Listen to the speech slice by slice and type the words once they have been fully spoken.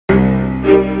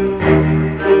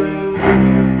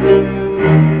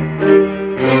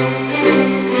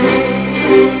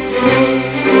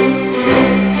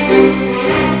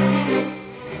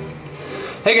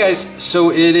So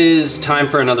it is time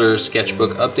for another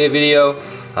sketchbook update video.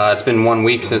 It's been 1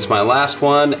 week since my last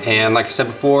one, and like I said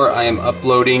before, I am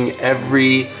uploading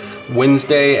every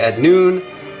Wednesday at noon.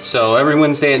 So every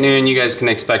Wednesday at noon you guys can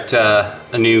expect a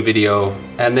new video,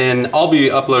 and then I'll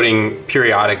be uploading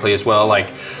periodically as well.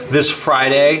 Like this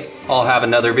Friday I'll have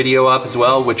another video up as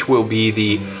well, which will be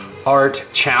the art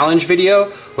challenge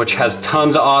video, which has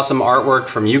tons of awesome artwork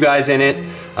from you guys in it.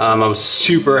 I was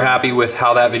super happy with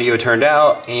how that video turned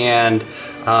out, and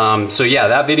so yeah,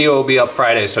 that video will be up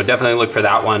Friday, so definitely look for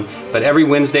that one. But every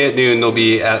Wednesday at noon there'll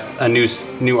be a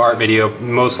new art video,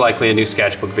 most likely a new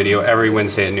sketchbook video every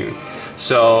Wednesday at noon.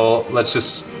 So let's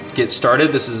just get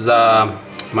started. This is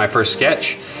my first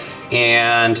sketch,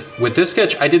 and with this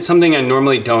sketch I did something I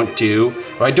normally don't do,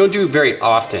 or I don't do very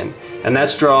often, and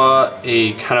that's draw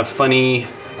a kind of funny,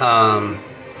 kind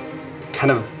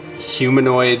of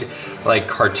humanoid, like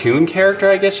cartoon character,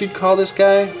 I guess you'd call this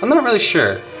guy. I'm not really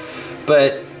sure,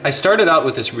 but I started out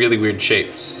with this really weird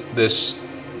shape, this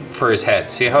for his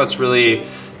head. See how it's really,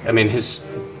 I mean, his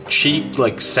cheek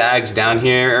like sags down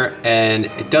here, and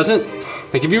it doesn't,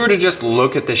 like if you were to just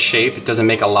look at this shape, it doesn't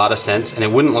make a lot of sense, and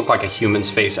it wouldn't look like a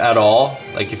human's face at all,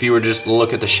 like if you were to just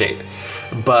look at the shape.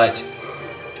 But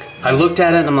I looked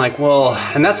at it and I'm like, well,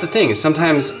 and that's the thing, is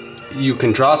sometimes you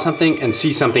can draw something and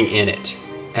see something in it.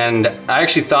 And I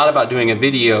actually thought about doing a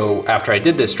video after I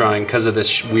did this drawing because of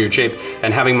this weird shape,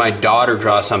 and having my daughter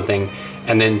draw something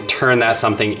and then turn that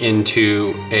something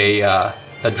into a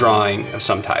drawing of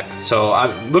some type. So I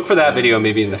look for that video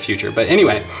maybe in the future. But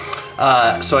anyway,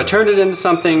 so I turned it into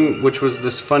something which was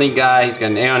this funny guy. He's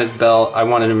got an A on his belt. I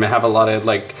wanted him to have a lot of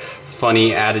like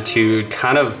funny attitude,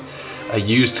 kind of a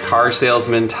used car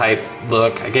salesman type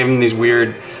look. I gave him these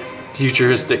weird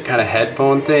futuristic kind of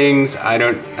headphone things.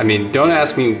 I mean, don't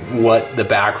ask me what the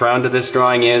background of this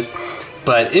drawing is,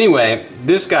 but anyway,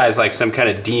 this guy's like some kind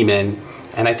of demon,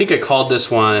 and I think I called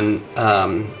this one,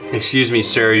 excuse me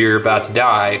sir, you're about to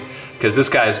die, because this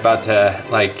guy's about to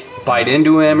like bite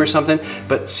into him or something.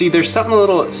 But see, there's something a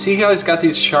little, see how he's got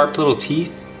these sharp little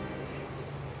teeth?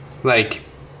 Like,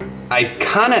 I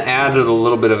kind of added a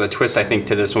little bit of a twist, I think,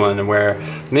 to this one, where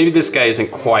maybe this guy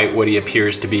isn't quite what he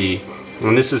appears to be.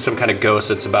 And this is some kind of ghost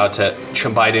that's about to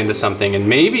bite into something, and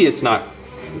maybe it's not,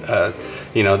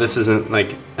 you know, this isn't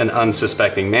like an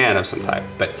unsuspecting man of some type.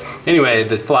 But anyway,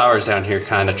 the flowers down here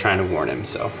kind of trying to warn him.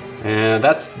 So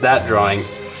that's that drawing.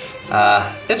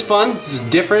 It's fun, it's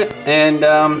different, and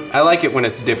I like it when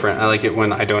it's different. I like it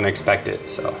when I don't expect it,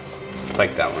 so I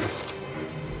like that one.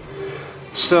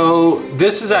 So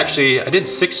this is actually, I did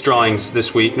 6 drawings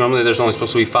this week. Normally there's only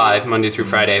supposed to be 5, Monday through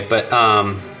Friday, but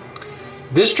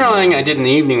this drawing I did in the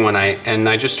evening one night, and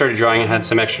I just started drawing. I had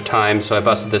some extra time, so I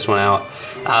busted this one out.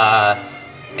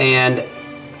 And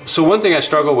so one thing I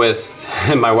struggle with,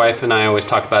 and my wife and I always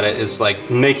talk about it, is like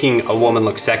making a woman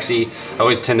look sexy. I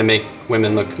always tend to make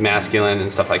women look masculine and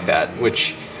stuff like that,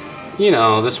 which, you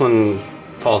know, this one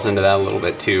falls into that a little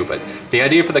bit too. But the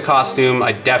idea for the costume,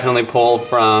 I definitely pulled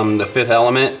from The Fifth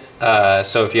Element.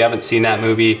 So if you haven't seen that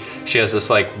movie, she has this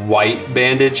like white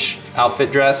bandage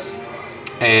outfit dress,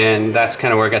 and that's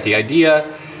kind of where I got the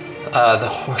idea.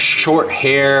 The short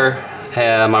hair,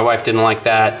 my wife didn't like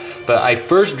that, but I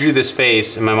first drew this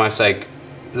face, and my wife's like,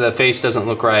 the face doesn't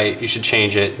look right, you should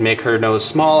change it, make her nose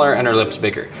smaller and her lips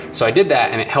bigger. So I did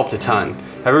that, and it helped a ton.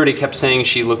 Everybody kept saying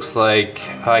she looks like,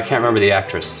 I can't remember the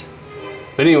actress.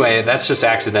 But anyway, that's just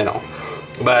accidental.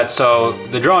 But so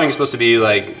the drawing is supposed to be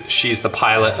like she's the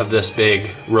pilot of this big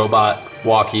robot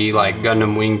walkie, like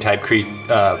Gundam wing type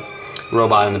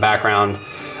robot in the background.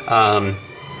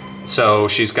 So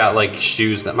she's got like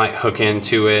shoes that might hook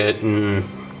into it, and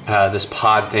this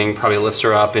pod thing probably lifts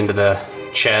her up into the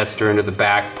chest or into the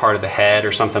back part of the head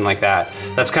or something like that.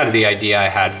 That's kind of the idea I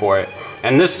had for it.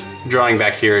 And this drawing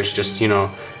back here is just, you know,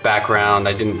 background.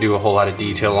 I didn't do a whole lot of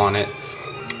detail on it.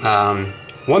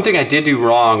 One thing I did do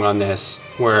wrong on this,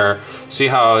 where, see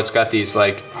how it's got these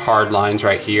like hard lines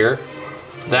right here?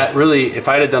 That really, if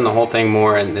I'd have done the whole thing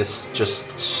more and this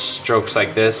just strokes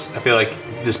like this, I feel like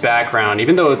this background,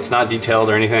 even though it's not detailed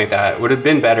or anything like that, would have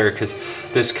been better, because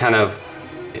this kind of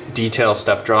detail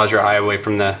stuff draws your eye away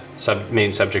from the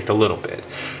main subject a little bit.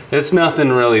 It's nothing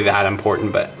really that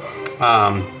important, but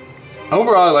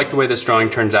overall I like the way this drawing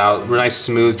turns out. Nice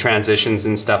smooth transitions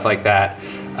and stuff like that.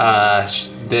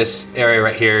 This area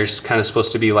right here is kind of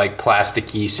supposed to be like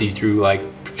plasticky, see-through like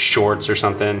shorts or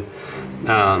something.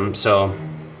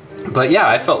 But yeah,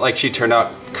 I felt like she turned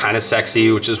out kind of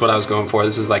sexy, which is what I was going for.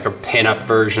 This is like a pin-up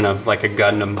version of like a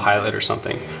Gundam pilot or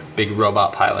something, big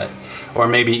robot pilot, or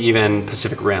maybe even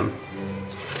Pacific Rim.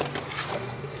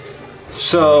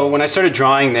 So when I started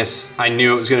drawing this, I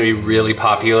knew it was going to be really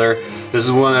popular. This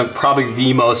is one of probably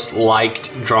the most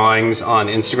liked drawings on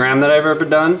Instagram that I've ever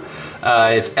done.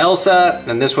 It's Elsa,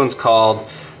 and this one's called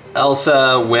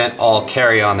Elsa Went All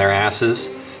Carrie on Their Asses,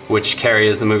 which Carrie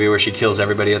is the movie where she kills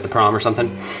everybody at the prom or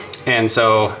something. And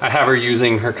so I have her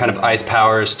using her kind of ice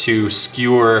powers to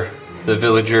skewer the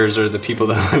villagers or the people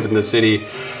that live in the city.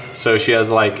 So she has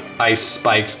like ice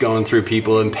spikes going through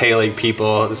people, impaling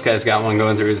people. This guy's got one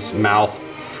going through his mouth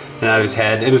and out of his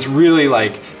head. And it's really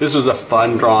like, this was a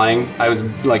fun drawing. I was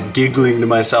like giggling to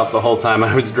myself the whole time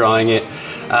I was drawing it.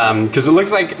 Because it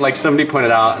looks like somebody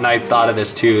pointed out, and I thought of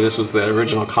this too, this was the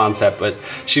original concept, but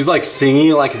she's like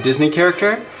singing like a Disney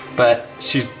character, but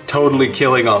she's totally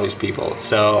killing all these people.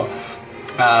 So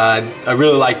I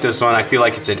really like this one. I feel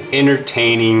like it's an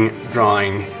entertaining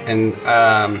drawing, and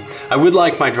I would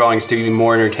like my drawings to be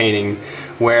more entertaining,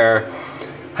 where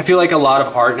I feel like a lot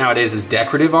of art nowadays is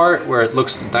decorative art, where it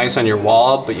looks nice on your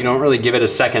wall, but you don't really give it a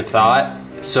second thought.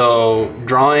 So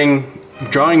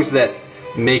drawings that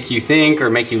make you think or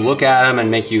make you look at them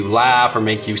and make you laugh or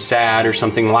make you sad or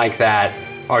something like that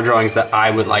are drawings that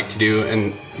I would like to do,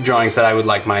 and drawings that I would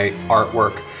like my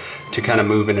artwork to kind of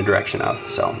move in a direction of.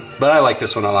 So, but I like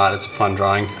this one a lot. It's a fun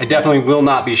drawing. I definitely will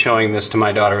not be showing this to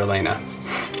my daughter Elena.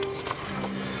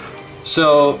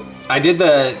 So I did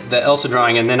the Elsa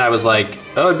drawing, and then I was like,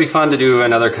 oh, it'd be fun to do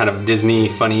another kind of Disney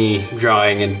funny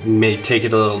drawing and maybe take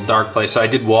it a little dark place. So I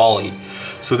did Wall-E.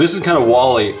 So this is kind of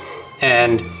Wall-E,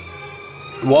 and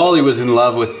Wall-E was in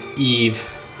love with Eve,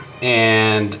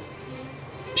 and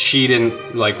she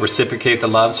didn't like reciprocate the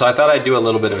love, so I thought I'd do a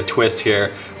little bit of a twist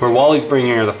here, where Wall-E's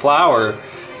bringing her the flower,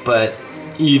 but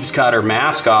Eve's got her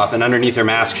mask off, and underneath her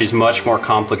mask she's much more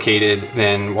complicated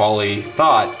than Wall-E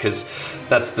thought, because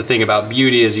that's the thing about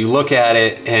beauty, is you look at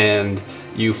it and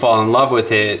you fall in love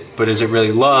with it, but is it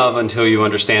really love until you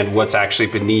understand what's actually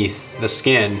beneath the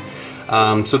skin?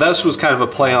 So this was kind of a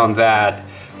play on that,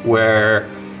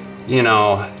 where, you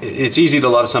know, it's easy to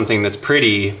love something that's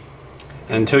pretty.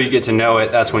 Until you get to know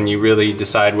it, that's when you really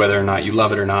decide whether or not you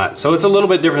love it or not. So it's a little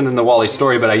bit different than the Wall-E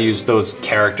story, but I used those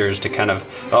characters to kind of,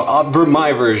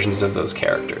 my versions of those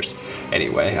characters.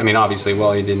 Anyway, I mean, obviously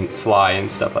Wall-E didn't fly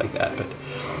and stuff like that, but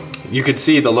you could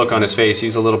see the look on his face.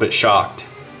 He's a little bit shocked.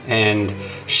 And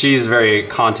she's very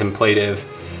contemplative,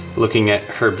 looking at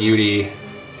her beauty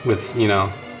with, you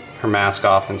know, her mask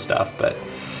off and stuff. But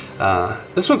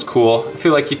this one's cool. I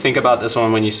feel like you think about this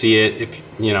one when you see it. If,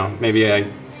 you know, maybe I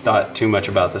thought too much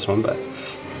about this one, but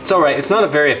it's all right. It's not a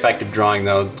very effective drawing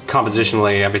though.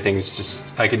 Compositionally, everything's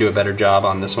just, I could do a better job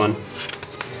on this one.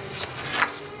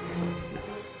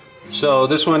 So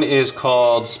this one is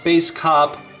called Space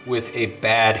Cop with a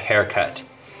Bad Haircut.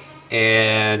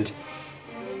 And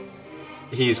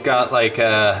he's got like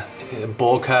a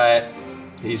bowl cut.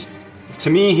 To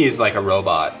me, he's like a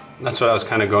robot. That's what I was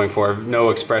kind of going for.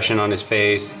 No expression on his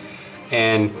face.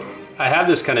 And I have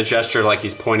this kind of gesture like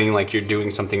he's pointing like you're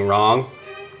doing something wrong,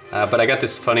 but I got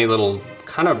this funny little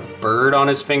kind of bird on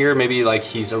his finger, maybe like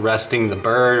he's arresting the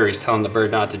bird or he's telling the bird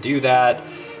not to do that.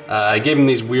 I gave him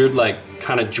these weird like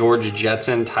kind of George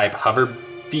Jetson type hover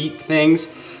feet things,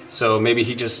 so maybe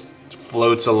he just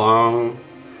floats along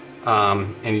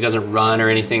and he doesn't run or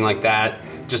anything like that.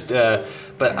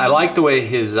 But I like the way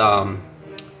his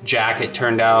jacket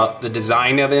turned out. The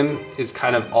design of him is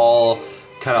kind of all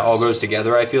goes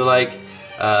together, I feel like.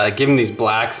 Give him these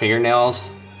black fingernails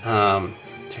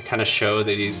to kind of show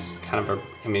that he's kind of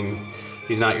I mean,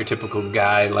 he's not your typical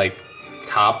guy like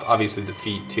cop, obviously the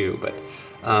feet too, but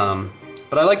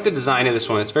I like the design of this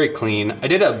one. It's very clean. I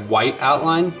did a white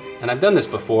outline, and I've done this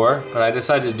before, but I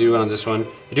decided to do it on this one.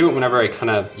 I do it whenever I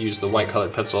kind of use the white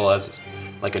colored pencil as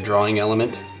like a drawing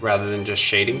element rather than just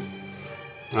shading,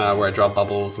 where I draw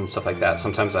bubbles and stuff like that.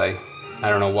 Sometimes I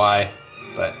don't know why,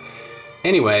 but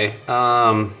anyway,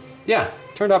 yeah,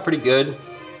 turned out pretty good.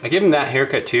 I gave him that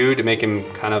haircut too to make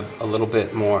him kind of have a little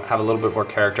bit more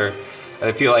character.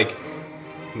 I feel like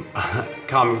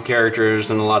comic characters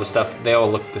and a lot of stuff, they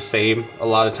all look the same a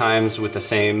lot of times with the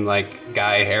same like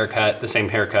guy haircut, the same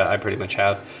haircut I pretty much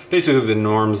have. Basically the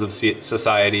norms of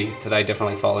society that I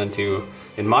definitely fall into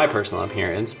in my personal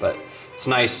appearance, but it's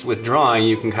nice with drawing,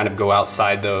 you can kind of go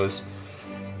outside those.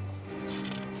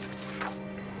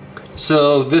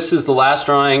 So this is the last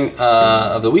drawing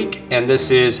of the week, and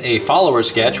this is a follower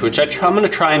sketch, which I'm going to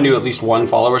try and do at least one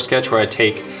follower sketch where I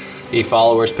take a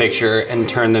follower's picture and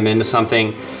turn them into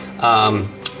something.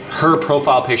 Her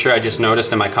profile picture, I just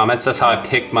noticed in my comments, that's how I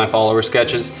pick my follower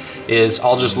sketches, is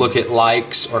I'll just look at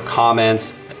likes or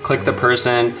comments, click the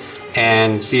person,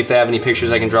 and see if they have any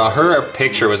pictures I can draw. Her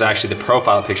picture was actually the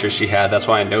profile picture she had, that's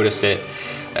why I noticed it.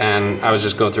 and I was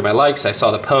just going through my likes. I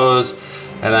saw the pose,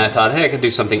 and I thought, hey, I could do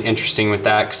something interesting with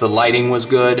that because the lighting was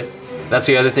good. That's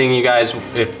the other thing, you guys.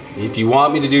 If you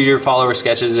want me to do your follower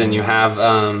sketches and you have,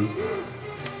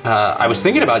 I was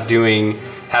thinking about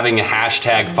having a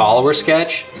hashtag follower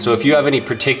sketch. So if you have any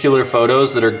particular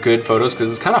photos that are good photos, because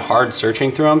it's kind of hard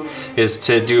searching through them, is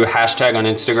to do a hashtag on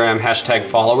Instagram, hashtag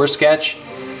follower sketch.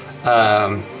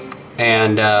 Then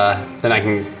I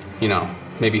can, you know,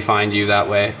 maybe find you that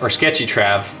way. Or Sketchy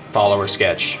Trav follower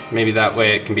sketch. Maybe that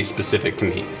way it can be specific to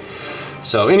me.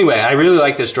 So anyway, I really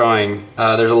like this drawing.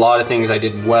 There's a lot of things I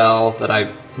did well that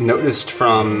I noticed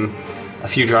from a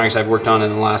few drawings I've worked on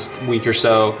in the last week or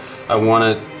so. I want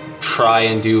to try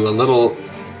and do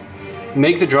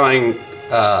make the drawing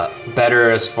better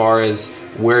as far as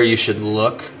where you should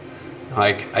look.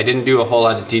 Like, I didn't do a whole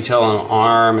lot of detail on the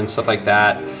arm and stuff like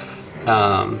that.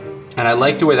 And I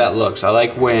like the way that looks. I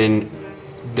like when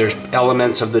there's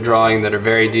elements of the drawing that are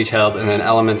very detailed and then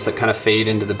elements that kind of fade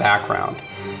into the background.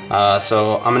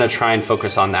 So I'm gonna try and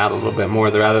focus on that a little bit more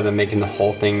rather than making the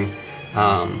whole thing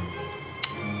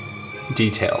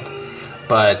detailed.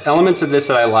 But elements of this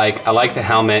that I like the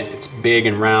helmet. It's big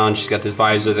and round. She's got this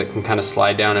visor that can kind of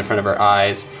slide down in front of her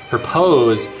eyes. Her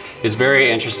pose is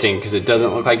very interesting because it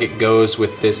doesn't look like it goes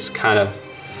with this kind of,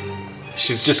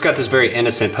 she's just got this very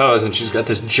innocent pose, and she's got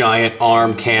this giant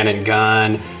arm cannon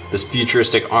gun, this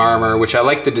futuristic armor, which I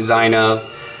like the design of.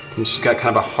 And she's got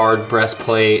kind of a hard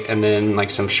breastplate and then like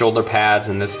some shoulder pads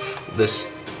and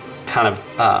this kind of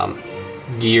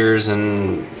gears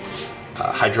and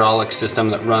hydraulic system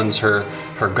that runs her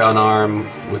gun arm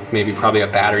with maybe probably a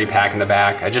battery pack in the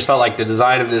back. I just felt like the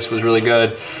design of this was really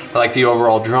good. I like the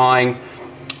overall drawing,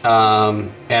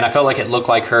 and I felt like it looked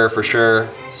like her for sure.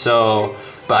 So,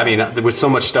 but I mean, with so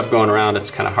much stuff going around,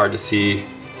 it's kind of hard to see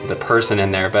the person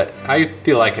in there, but I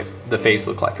feel like the face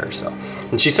looked like her. So,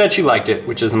 and she said she liked it,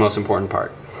 which is the most important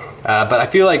part. But I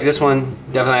feel like this one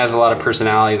definitely has a lot of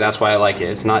personality. That's why I like it.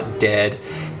 It's not dead.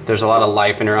 There's a lot of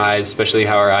life in her eyes, especially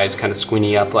how her eyes kind of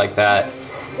squinty up like that.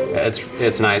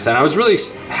 It's nice. And I was really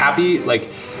happy,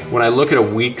 like, when I look at a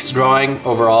week's drawing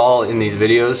overall in these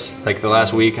videos, like the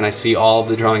last week, and I see all of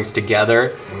the drawings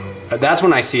together, that's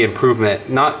when I see improvement,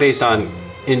 not based on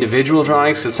individual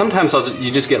drawings, because sometimes you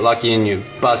just get lucky and you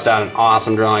bust out an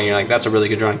awesome drawing, you're like, that's a really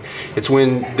good drawing. It's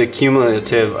when the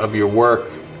cumulative of your work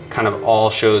kind of all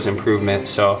shows improvement.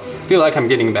 So I feel like I'm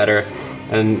getting better,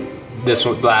 and this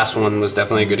last one was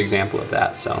definitely a good example of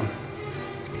that. So,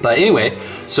 but anyway,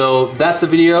 so that's the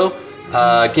video.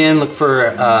 Again, look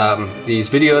for these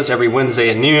videos every Wednesday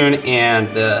at noon, and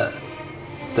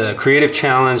the creative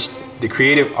challenge, the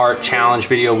creative art challenge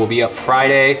video will be up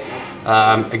Friday.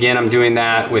 Again, I'm doing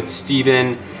that with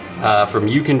Steven from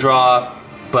You Can Draw,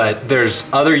 but there's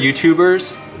other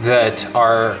YouTubers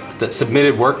that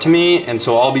submitted work to me, and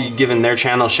so I'll be giving their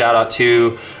channel a shout out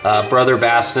to. Brother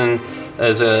Baston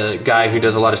is a guy who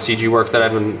does a lot of CG work that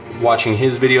I've been watching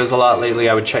his videos a lot lately.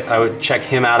 I would check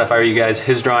him out if I were you guys.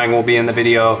 His drawing will be in the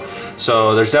video,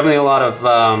 so there's definitely a lot of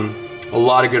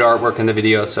good artwork in the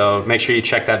video. So make sure you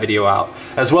check that video out,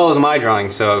 as well as my drawing.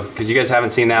 So because you guys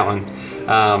haven't seen that one.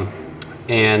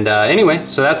 Anyway,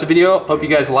 so that's the video. Hope you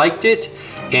guys liked it,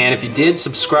 and if you did,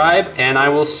 subscribe, and I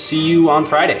will see you on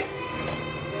Friday.